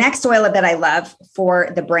 The next oil that I love for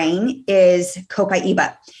the brain is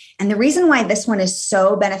Copaiba. And the reason why this one is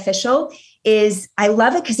so beneficial is I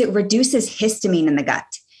love it because it reduces histamine in the gut.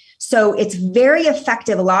 So it's very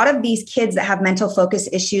effective. A lot of these kids that have mental focus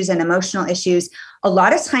issues and emotional issues, a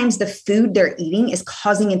lot of times the food they're eating is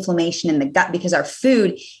causing inflammation in the gut because our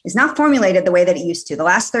food is not formulated the way that it used to. The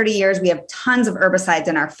last 30 years, we have tons of herbicides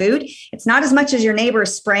in our food. It's not as much as your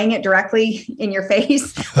neighbors spraying it directly in your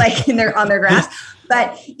face, like on their grass.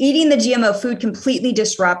 But eating the GMO food completely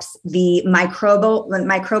disrupts the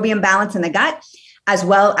microbiome balance in the gut, as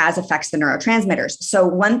well as affects the neurotransmitters. So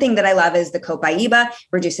one thing that I love is the Copaiba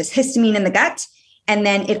reduces histamine in the gut. And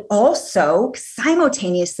then it also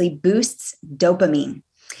simultaneously boosts dopamine.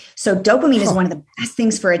 So dopamine is one of the best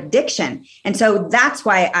things for addiction. And so that's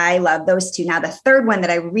why I love those two. Now, the third one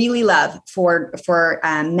that I really love for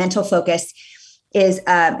mental focus is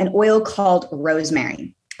an oil called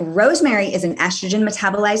rosemary. Rosemary is an estrogen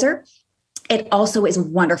metabolizer. It also is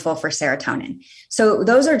wonderful for serotonin. So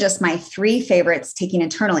those are just my 3 favorites taking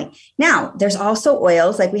internally. Now, there's also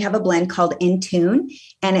oils, like we have a blend called Intune,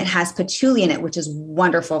 and it has patchouli in it, which is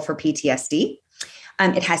wonderful for PTSD.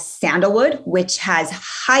 It has sandalwood, which has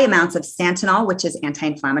high amounts of santinol, which is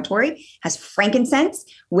anti-inflammatory, has frankincense,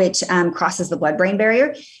 which crosses the blood-brain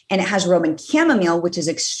barrier, and it has Roman chamomile, which is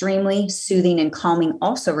extremely soothing and calming,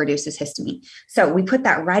 also reduces histamine. So we put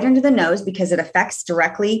that right under the nose because it affects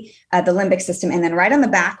directly the limbic system, and then right on the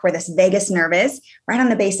back where this vagus nerve is, right on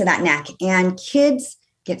the base of that neck. And kids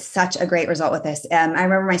get such a great result with this. I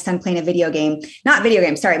remember my son playing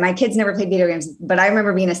my kids never played video games, but I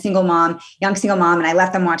remember being a young single mom, and I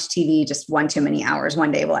let them watch TV just one too many hours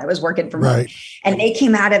one day while I was working from home. And they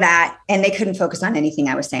came out of that and they couldn't focus on anything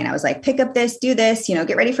I was saying. I was like, pick up this, do this,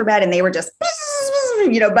 get ready for bed. And they were just,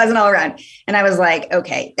 buzzing all around. And I was like,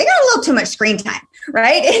 okay, they got a little too much screen time.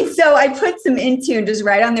 right? And so I put some Intune just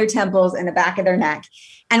right on their temples and the back of their neck.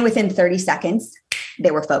 And within 30 seconds,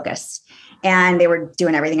 they were focused and they were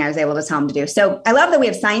doing everything I was able to tell them to do. So I love that we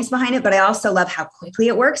have science behind it, but I also love how quickly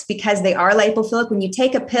it works because they are lipophilic. When you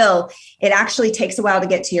take a pill, it actually takes a while to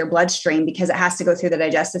get to your bloodstream because it has to go through the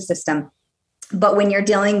digestive system. But when you're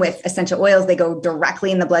dealing with essential oils, they go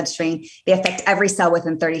directly in the bloodstream. They affect every cell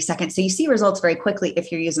within 30 seconds. So you see results very quickly if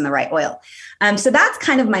you're using the right oil. So that's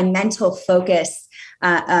kind of my mental focus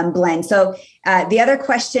blend. So the other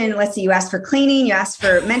question, let's see, you asked for cleaning, you asked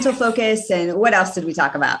for mental focus, and what else did we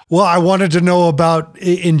talk about? Well, I wanted to know about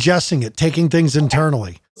ingesting it, taking things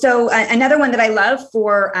internally. So another one that I love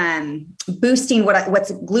for boosting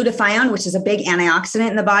what's glutathione, which is a big antioxidant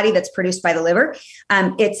in the body that's produced by the liver.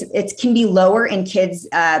 It can be lower in kids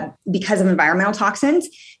because of environmental toxins.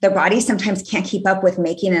 Their bodies sometimes can't keep up with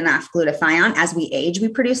making enough glutathione. As we age, we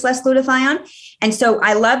produce less glutathione. And so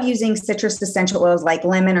I love using citrus essential oils like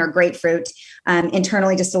lemon or grapefruit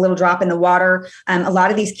internally, just a little drop in the water. A lot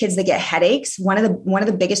of these kids that get headaches, one of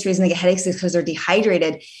the biggest reasons they get headaches is because they're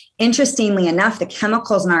dehydrated. Interestingly enough, the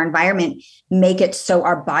chemicals in our environment make it so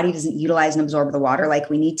our body doesn't utilize and absorb the water like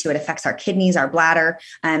we need to. It affects our kidneys, our bladder.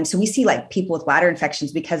 So we see like people with bladder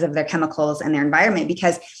infections because of their chemicals and their environment,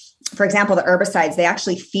 because for example, the herbicides, they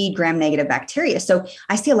actually feed gram-negative bacteria. So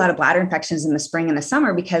I see a lot of bladder infections in the spring and the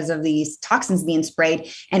summer because of these toxins being sprayed.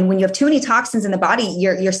 And when you have too many toxins in the body,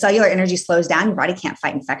 your cellular energy slows down. Your body can't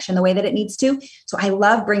fight infection the way that it needs to. So I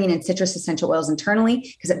love bringing in citrus essential oils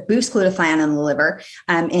internally because it boosts glutathione in the liver.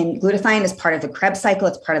 And glutathione is part of the Krebs cycle.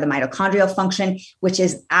 It's part of the mitochondrial function, which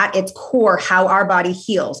is at its core how our body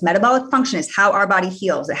heals. Metabolic function is how our body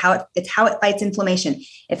heals. It's how it fights inflammation.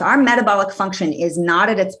 If our metabolic function is not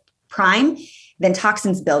at its prime, then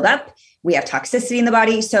toxins build up. We have toxicity in the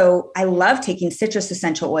body. So I love taking citrus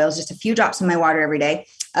essential oils, just a few drops in my water every day.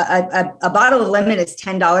 A bottle of lemon is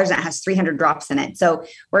 $10 and it has 300 drops in it. So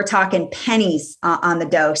we're talking pennies on the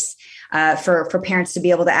dose for parents to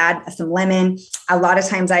be able to add some lemon. A lot of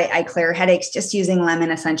times I clear headaches just using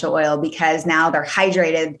lemon essential oil because now they're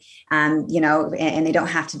hydrated, and they don't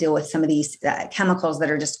have to deal with some of these chemicals that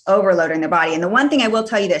are just overloading their body. And the one thing I will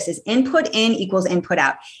tell you this is input in equals input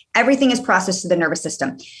out. Everything is processed through the nervous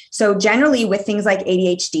system. So generally with things like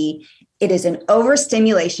ADHD, it is an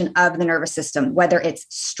overstimulation of the nervous system, whether it's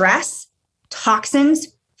stress, toxins,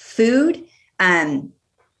 food,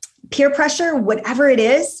 peer pressure, whatever it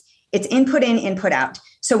is, it's input in, input out.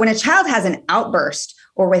 So when a child has an outburst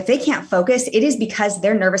or if they can't focus, it is because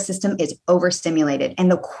their nervous system is overstimulated.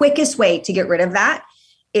 And the quickest way to get rid of that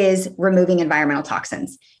is removing environmental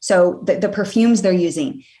toxins. So the perfumes they're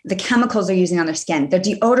using, the chemicals they're using on their skin, the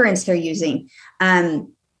deodorants they're using,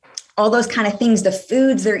 all those kind of things, the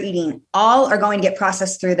foods they're eating, all are going to get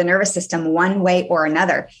processed through the nervous system one way or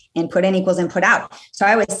another. Input in equals input out. So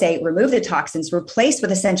I would say remove the toxins, replace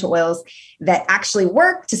with essential oils that actually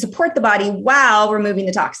work to support the body while removing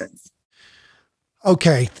the toxins.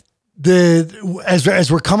 Okay. As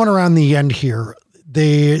we're coming around the end here,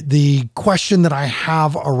 the question that I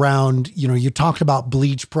have around, you talked about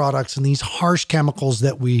bleach products and these harsh chemicals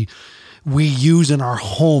that we use in our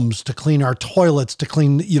homes to clean our toilets, to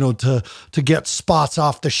clean, to get spots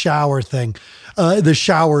off the shower thing, the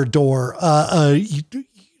shower door,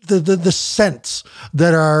 the scents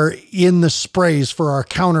that are in the sprays for our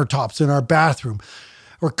countertops in our bathroom.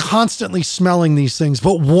 We're constantly smelling these things.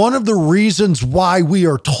 But one of the reasons why we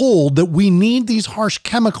are told that we need these harsh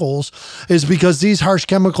chemicals is because these harsh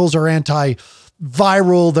chemicals are antiviral,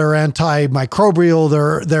 they're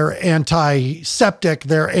antimicrobial, they're antiseptic,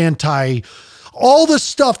 they're all the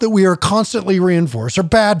stuff that we are constantly reinforced are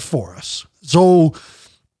bad for us. So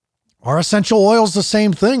are essential oils the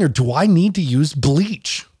same thing, or do I need to use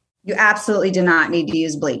bleach? You absolutely do not need to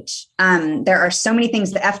use bleach. There are so many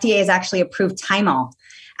things. The FDA has actually approved Thymol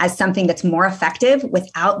as something that's more effective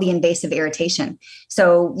without the invasive irritation.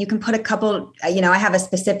 So you can put a couple, I have a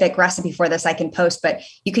specific recipe for this I can post, but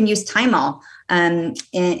you can use Thymol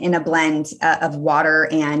in a blend of water,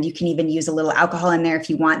 and you can even use a little alcohol in there if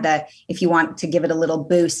you want to give it a little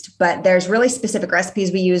boost. But there's really specific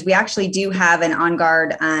recipes we use. We actually do have an On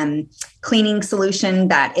Guard cleaning solution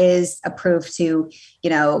that is approved to,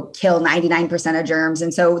 kill 99% of germs.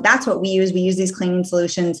 And so that's what we use. We use these cleaning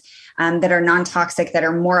solutions that are non-toxic, that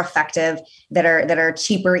are more effective, that are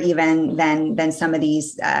cheaper even than some of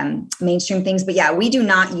these mainstream things. But yeah, we do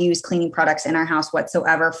not use cleaning products in our house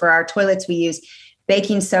whatsoever. For our toilets, we use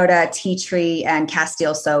baking soda, tea tree, and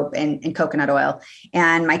Castile soap and coconut oil.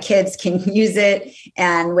 And my kids can use it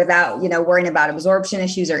and without, worrying about absorption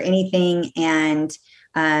issues or anything. And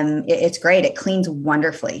it's great. It cleans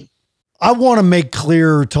wonderfully. I want to make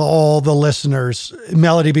clear to all the listeners,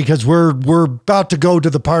 Melody, because we're about to go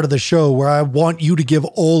to the part of the show where I want you to give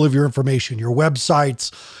all of your information, your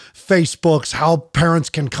websites, Facebooks, how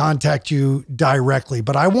parents can contact you directly.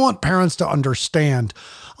 But I want parents to understand,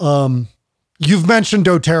 you've mentioned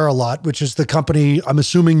doTERRA a lot, which is the company I'm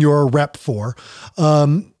assuming you're a rep for.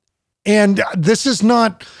 And this is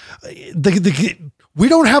not we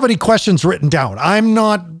don't have any questions written down. I'm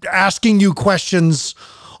not asking you questions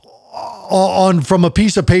from a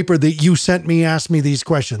piece of paper that you sent me, ask me these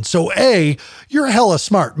questions. So A, you're hella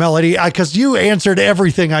smart, Melody, because you answered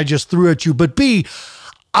everything I just threw at you. But B,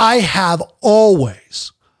 I have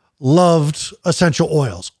always loved essential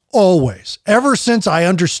oils, always, ever since I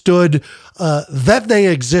understood that they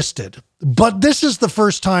existed. But this is the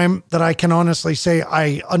first time that I can honestly say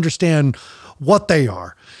I understand what they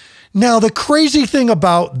are. Now, the crazy thing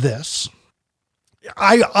about this,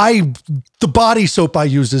 the body soap I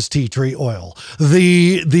use is tea tree oil.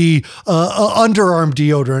 The underarm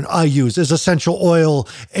deodorant I use is essential oil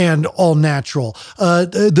and all natural.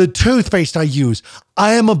 The toothpaste I use,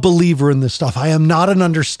 I am a believer in this stuff. I am not an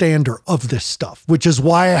understander of this stuff, which is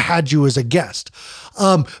why I had you as a guest.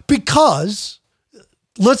 Because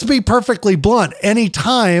let's be perfectly blunt.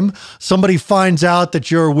 Anytime somebody finds out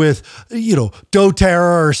that you're with,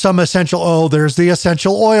 doTERRA or some essential oil, there's the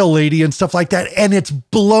essential oil lady and stuff like that, and it's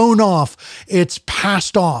blown off, it's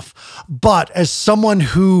passed off. But as someone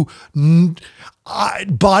who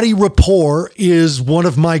body rapport is one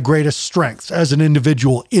of my greatest strengths as an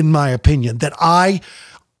individual, in my opinion, that I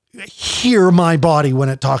hear my body when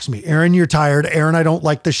it talks to me. Aaron, you're tired. Aaron, I don't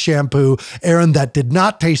like the shampoo. Aaron, that did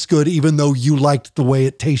not taste good, even though you liked the way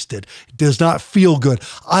it tasted. It does not feel good.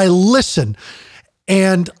 I listen,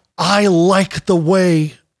 and I like the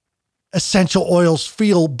way essential oils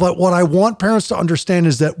feel. But what I want parents to understand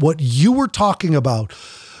is that what you were talking about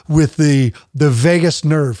with the vagus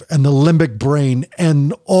nerve and the limbic brain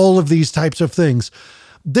and all of these types of things,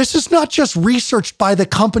 this is not just researched by the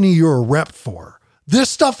company you're a rep for.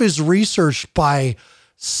 This stuff is researched by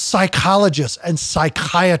psychologists and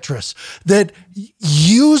psychiatrists that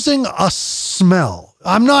using a smell,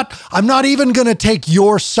 I'm not even going to take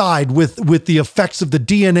your side with the effects of the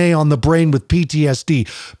DNA on the brain with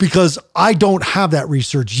PTSD, because I don't have that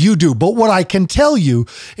research. You do. But what I can tell you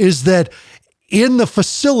is that in the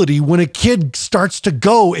facility, when a kid starts to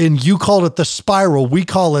go, and you called it the spiral, we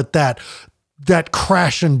call it that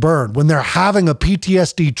crash and burn, when they're having a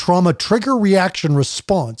PTSD trauma trigger reaction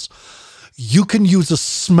response, you can use a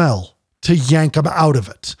smell to yank them out of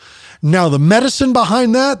it. Now, the medicine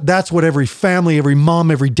behind that's what every family, every mom,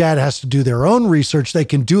 every dad has to do their own research. They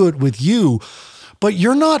can do it with you, but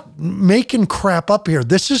you're not making crap up here.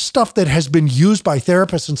 This is stuff that has been used by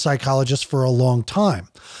therapists and psychologists for a long time.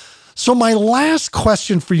 So my last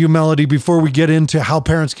question for you, Melody, before we get into how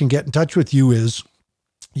parents can get in touch with you is,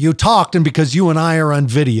 you talked, and because you and I are on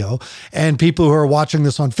video and people who are watching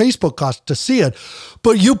this on Facebook got to see it,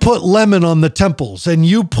 but you put lemon on the temples and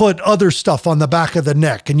you put other stuff on the back of the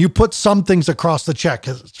neck and you put some things across the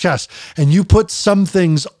chest and you put some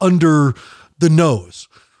things under the nose.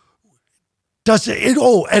 Does it,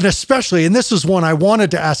 and especially, and this is one I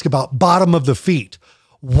wanted to ask about, bottom of the feet.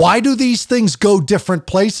 Why do these things go different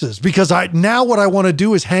places? Because now what I want to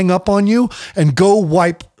do is hang up on you and go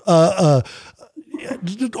wipe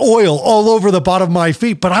oil all over the bottom of my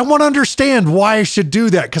feet, but I want to understand why I should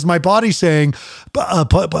do that, because my body's saying,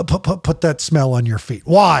 put that smell on your feet.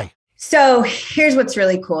 Why? So here's what's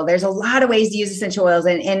really cool. There's a lot of ways to use essential oils.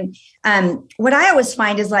 And what I always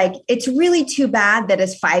find is it's really too bad that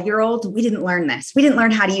as 5-year-old, we didn't learn this. We didn't learn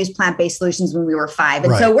how to use plant-based solutions when we were 5.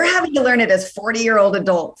 And so we're having to learn it as 40-year-old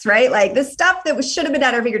adults, right? This stuff that should have been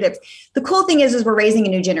at our fingertips. The cool thing is we're raising a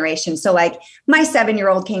new generation. So my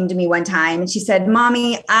 7-year-old came to me one time and she said,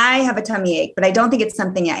 Mommy, I have a tummy ache, but I don't think it's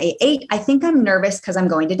something I ate. I think I'm nervous because I'm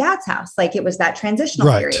going to Dad's house. It was that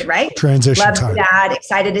transitional period, right? Transition Loves time. Dad,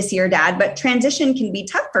 excited to see her dad, but transition can be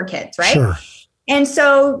tough for kids, right? Sure. And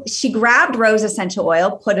so she grabbed rose essential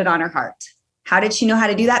oil, put it on her heart. How did she know how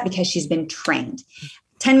to do that? Because she's been trained.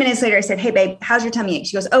 10 minutes later, I said, hey, babe, how's your tummy ache?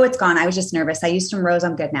 She goes, oh, it's gone. I was just nervous. I used some rose.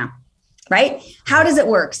 I'm good now. Right? How does it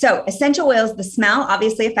work? So essential oils, the smell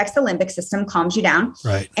obviously affects the limbic system, calms you down.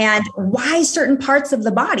 Right. And why certain parts of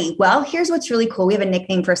the body? Well, here's what's really cool. We have a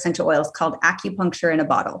nickname for essential oils called acupuncture in a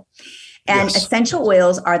bottle. And essential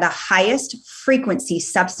oils are the highest frequency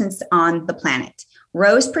substance on the planet.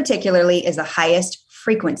 Rose particularly is the highest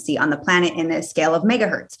frequency on the planet in the scale of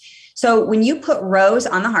megahertz. So when you put rose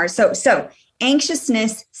on the heart, so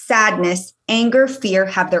anxiousness, sadness, anger, fear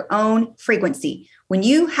have their own frequency. When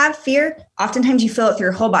you have fear, oftentimes you feel it through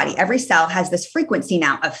your whole body. Every cell has this frequency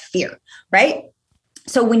now of fear, right?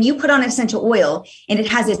 So when you put on essential oil and it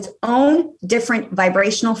has its own different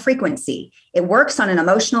vibrational frequency, it works on an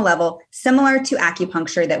emotional level, similar to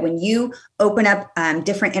acupuncture, that when you open up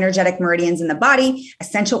different energetic meridians in the body,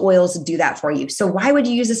 essential oils do that for you. So why would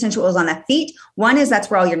you use essential oils on the feet? One is that's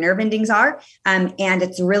where all your nerve endings are. And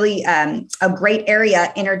it's really a great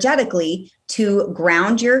area energetically to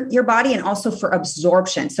ground your body and also for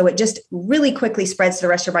absorption. So it just really quickly spreads to the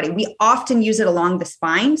rest of your body. We often use it along the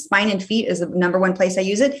spine. Spine and feet is the number one place I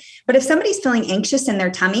use it. But if somebody's feeling anxious in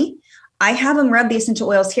their tummy, I have them rub the essential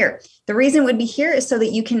oils here. The reason it would be here is so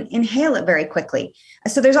that you can inhale it very quickly.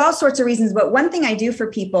 So there's all sorts of reasons. But one thing I do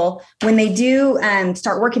for people when they do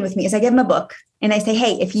start working with me is I give them a book and I say,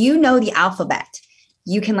 hey, if you know the alphabet,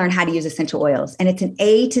 you can learn how to use essential oils. And it's an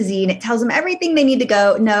A to Z, and it tells them everything they need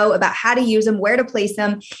to know about how to use them, where to place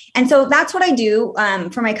them. And so that's what I do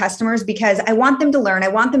for my customers, because I want them to learn. I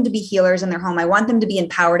want them to be healers in their home. I want them to be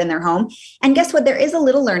empowered in their home. And guess what? There is a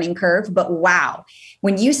little learning curve, but wow.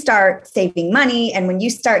 When you start saving money and when you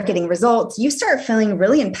start getting results, you start feeling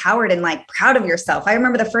really empowered and like proud of yourself. I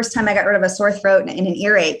remember the first time I got rid of a sore throat and an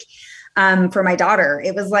earache for my daughter.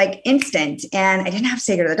 It was like instant, and I didn't have to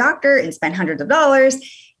take her to the doctor and spend hundreds of dollars,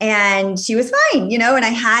 and she was fine, and I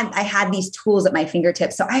had these tools at my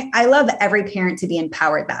fingertips. So I love every parent to be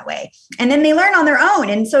empowered that way. And then they learn on their own.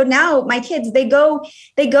 And so now my kids, they go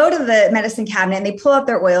to the medicine cabinet and they pull out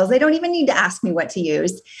their oils. They don't even need to ask me what to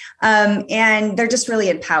use. And they're just really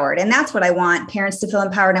empowered. And that's what I want parents to feel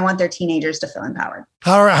empowered. I want their teenagers to feel empowered.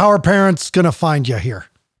 How are parents going to find you here?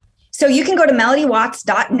 So you can go to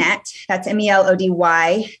melodywatts.net. That's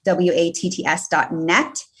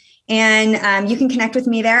MELODYWATTS.net. And you can connect with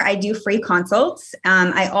me there. I do free consults.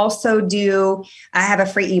 I have a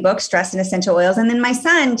free ebook, Stress and Essential Oils. And then my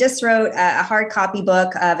son just wrote a hard copy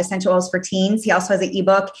book of Essential Oils for Teens. He also has an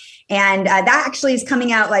ebook. And that actually is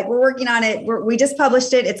coming out. Like, we're working on it. We just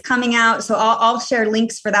published it. It's coming out. So I'll share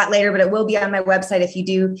links for that later, but it will be on my website. If you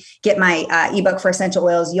do get my ebook for Essential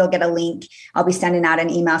Oils, you'll get a link. I'll be sending out an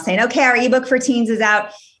email saying, okay, our ebook for teens is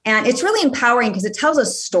out. And it's really empowering because it tells a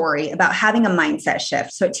story about having a mindset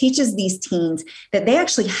shift. So it teaches these teens that they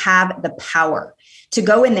actually have the power to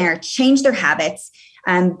go in there, change their habits,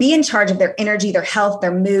 be in charge of their energy, their health,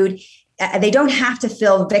 their mood. They don't have to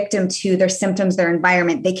feel victim to their symptoms, their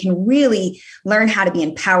environment. They can really learn how to be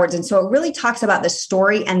empowered. And so it really talks about the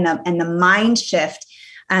story and the mind shift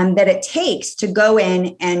that it takes to go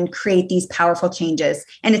in and create these powerful changes.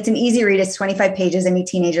 And it's an easy read. It's 25 pages. Any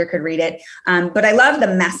teenager could read it. But I love the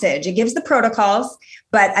message. It gives the protocols,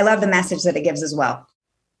 but I love the message that it gives as well.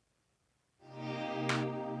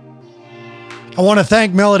 I want to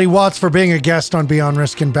thank Melody Watts for being a guest on Beyond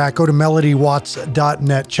Risk and Back. Go to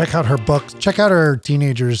melodywatts.net. Check out her book. Check out her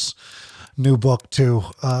teenagers' new book too,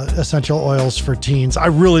 Essential Oils for Teens. I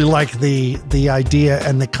really like the idea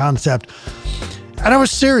and the concept. And I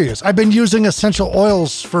was serious. I've been using essential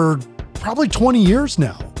oils for probably 20 years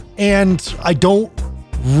now. And I don't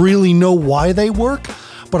really know why they work,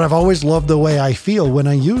 but I've always loved the way I feel when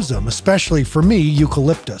I use them, especially for me,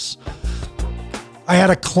 eucalyptus. I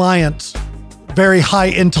had a client, very high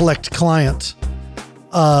intellect client,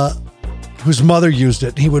 whose mother used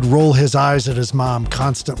it. He would roll his eyes at his mom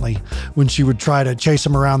constantly when she would try to chase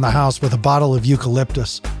him around the house with a bottle of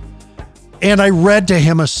eucalyptus. And I read to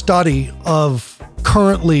him a study of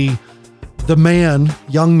currently the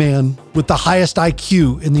young man with the highest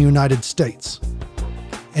IQ in the United States.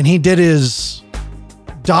 And he did his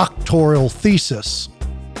doctoral thesis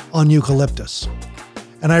on eucalyptus.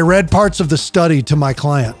 And I read parts of the study to my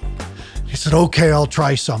client. He said, okay, I'll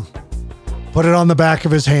try some. Put it on the back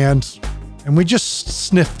of his hand. And we just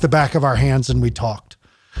sniffed the back of our hands and we talked.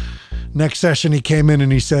 Next session, he came in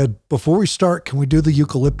and he said, before we start, can we do the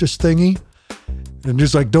eucalyptus thingy? And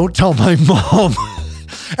he's like, don't tell my mom.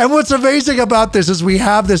 And what's amazing about this is we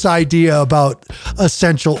have this idea about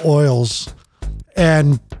essential oils.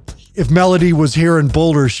 And if Melody was here in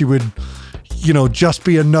Boulder, she would, just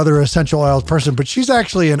be another essential oils person. But she's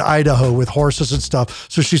actually in Idaho with horses and stuff.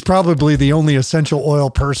 So she's probably the only essential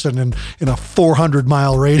oil person in a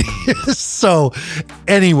 400-mile radius. So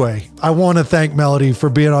anyway, I want to thank Melody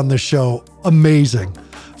for being on the show. Amazing.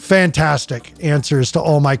 Fantastic answers to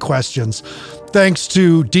all my questions. Thanks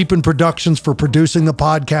to Deepen Productions for producing the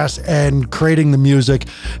podcast and creating the music.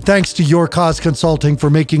 Thanks to Your Cause Consulting for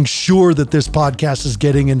making sure that this podcast is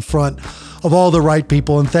getting in front of all the right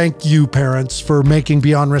people. And thank you, parents, for making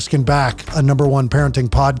Beyond Risk and Back a #1 parenting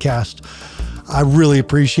podcast. I really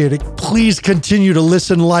appreciate it. Please continue to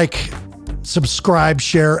listen, like, subscribe,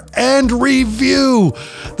 share, and review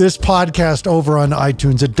this podcast over on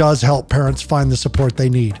iTunes. It does help parents find the support they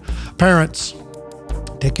need. Parents,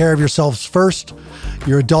 take care of yourselves first,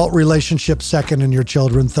 your adult relationship second, and your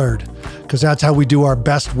children third, because that's how we do our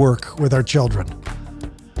best work with our children.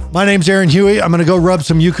 My name's Aaron Huey. I'm going to go rub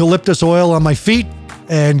some eucalyptus oil on my feet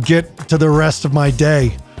and get to the rest of my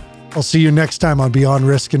day. I'll see you next time on Beyond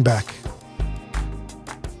Risk and Back.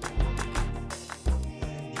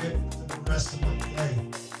 And get to the rest of my